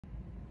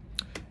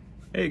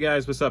Hey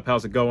guys, what's up?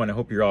 How's it going? I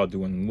hope you're all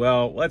doing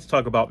well. Let's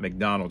talk about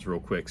McDonald's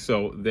real quick.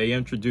 So they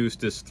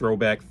introduced this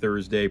Throwback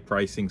Thursday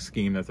pricing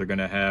scheme that they're going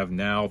to have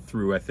now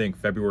through, I think,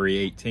 February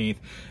 18th.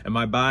 Am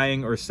I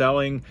buying or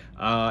selling?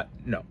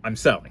 No, I'm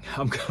selling.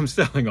 I'm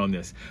selling on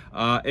this.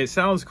 It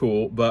sounds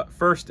cool, but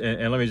first,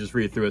 and let me just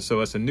read through it. So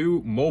it's a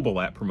new mobile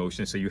app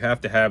promotion. So you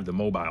have to have the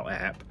mobile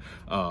app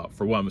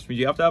for one, which means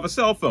you have to have a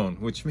cell phone,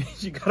 which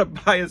means you got to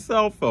buy a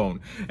cell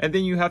phone. And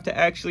then you have to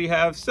actually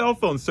have cell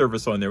phone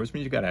service on there, which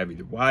means you got to have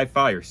either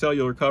Wi-Fi or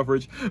cellular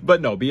coverage.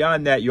 But no,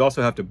 beyond that, you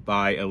also have to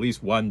buy at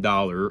least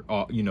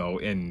 $1, you know,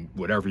 in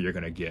whatever you're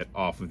going to get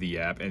off of the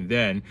app. And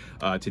then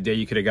today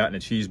you could have gotten a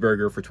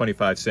cheeseburger for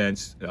 25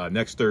 cents.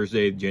 Next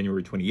Thursday,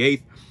 January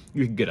 28th,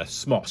 you can get a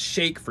small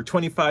shake for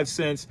 25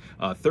 cents.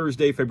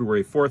 Thursday,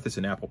 February 4th, it's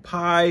an apple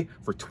pie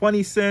for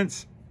 20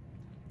 cents.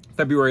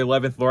 February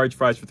 11th, large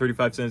fries for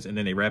 35 cents, and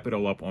then they wrap it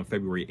all up on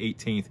February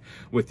 18th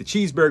with the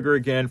cheeseburger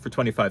again for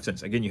 25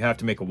 cents. Again, you have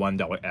to make a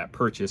 $1 app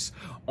purchase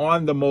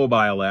on the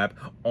mobile app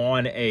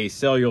on a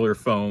cellular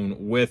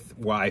phone with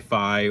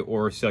Wi-Fi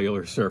or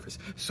cellular service.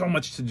 So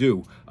much to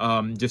do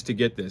just to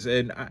get this.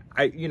 And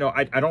I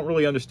don't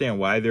really understand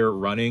why they're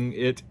running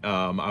it.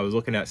 I was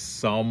looking at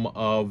some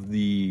of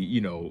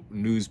the,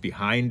 news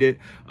behind it.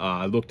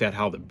 I looked at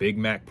how the Big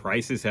Mac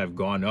prices have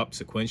gone up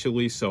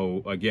sequentially.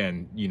 So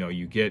again,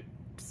 you get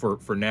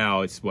for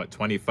now, it's what,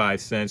 25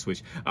 cents,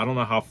 which I don't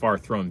know how far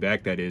thrown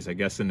back that is. I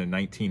guess in the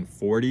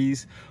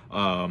 1940s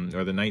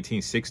or the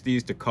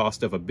 1960s, the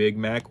cost of a Big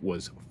Mac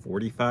was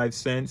 45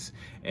 cents.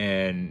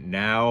 And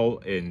now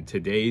in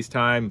today's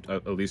time,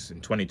 at least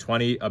in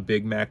 2020, a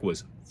Big Mac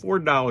was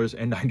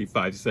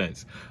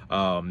 $4.95.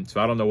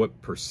 So I don't know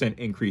what percent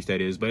increase that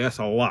is, but that's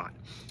a lot.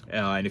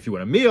 And if you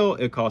want a meal,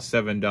 it costs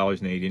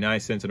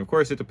 $7.89. And of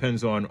course, it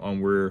depends on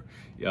where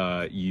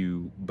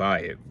you buy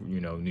it.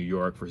 New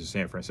York versus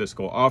San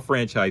Francisco. All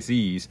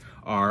franchisees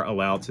are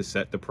allowed to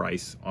set the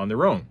price on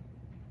their own.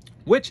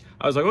 Which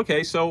I was like,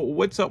 okay, so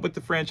what's up with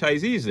the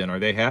franchisees then? Are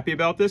they happy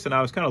about this? And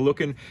I was kind of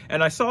looking,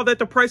 and I saw that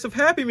the price of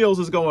Happy Meals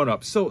is going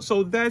up. So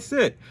that's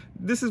it.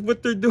 This is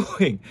what they're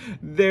doing.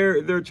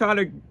 They're trying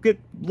to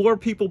lure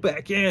people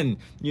back in,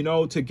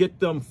 to get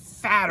them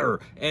fatter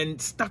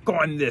and stuck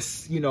on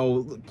this.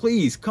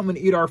 Please come and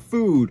eat our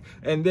food,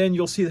 and then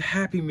you'll see the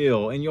Happy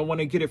Meal, and you'll want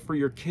to get it for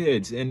your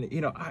kids. And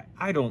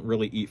I don't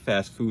really eat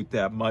fast food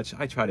that much.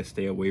 I try to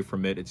stay away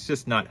from it. It's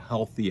just not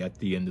healthy at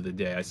the end of the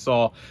day. I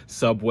saw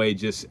Subway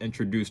just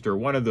introduced, or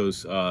one of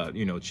those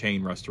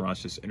chain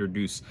restaurants just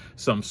introduced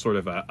some sort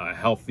of a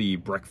healthy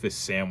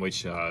breakfast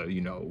sandwich,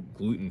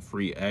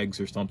 gluten-free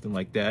eggs or something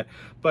like that.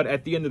 But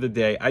at the end of the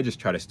day, I just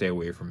try to stay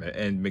away from it.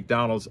 And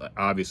McDonald's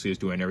obviously is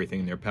doing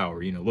everything in their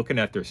power. Looking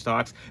at their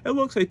stocks, it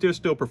looks like they're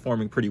still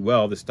performing pretty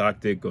well. The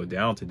stock did go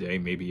down today,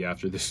 maybe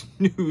after this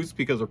news,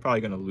 because they're probably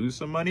going to lose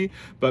some money.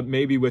 But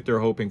maybe what they're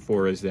hoping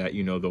for is that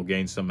they'll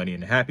gain some money in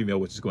the Happy Meal,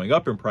 which is going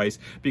up in price,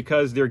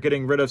 because they're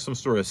getting rid of some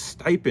sort of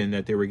stipend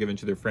that they were giving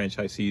to their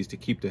franchisees to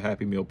keep the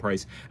Happy Meal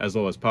price as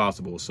low as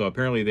possible. So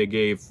apparently they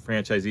gave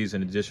franchisees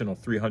an additional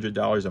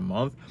 $300 a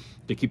month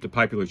to keep the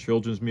popular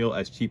children's meal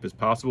as cheap as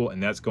possible,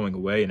 and that's going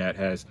away. And that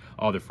has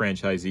all the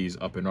franchisees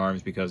up in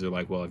arms, because they're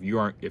like, well,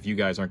 if you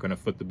guys aren't going to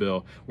foot the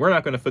bill, we're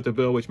not going to foot the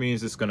bill, which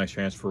means it's going to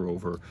transfer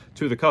over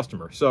to the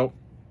customer. So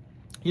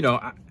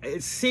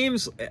it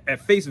seems at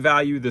face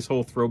value, this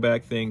whole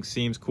throwback thing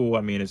seems cool.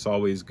 I mean, it's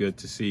always good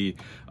to see,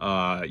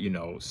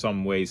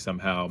 some way,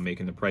 somehow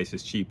making the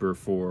prices cheaper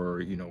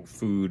for,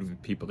 food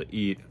and people to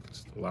eat.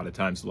 It's a lot of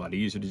times a lot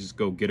easier to just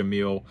go get a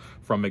meal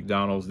from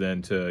McDonald's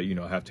than to,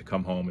 have to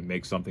come home and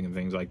make something and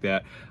things like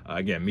that.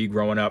 Again, me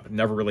growing up,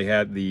 never really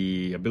had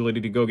the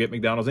ability to go get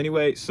McDonald's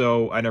anyway,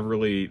 so I never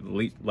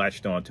really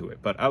latched onto it.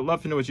 But I'd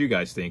love to know what you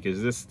guys think.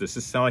 Does this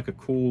sound like a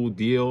cool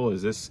deal?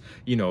 Is this,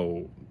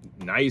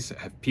 nice?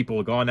 Have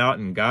people gone out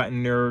and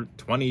gotten their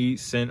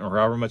 20-cent or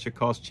however much it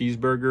costs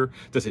cheeseburger?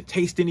 Does it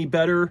taste any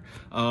better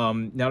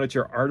now that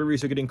your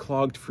arteries are getting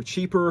clogged for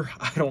cheaper?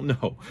 I don't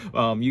know.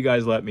 You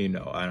guys let me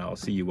know, and I'll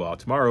see you all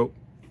tomorrow.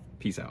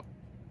 Peace out.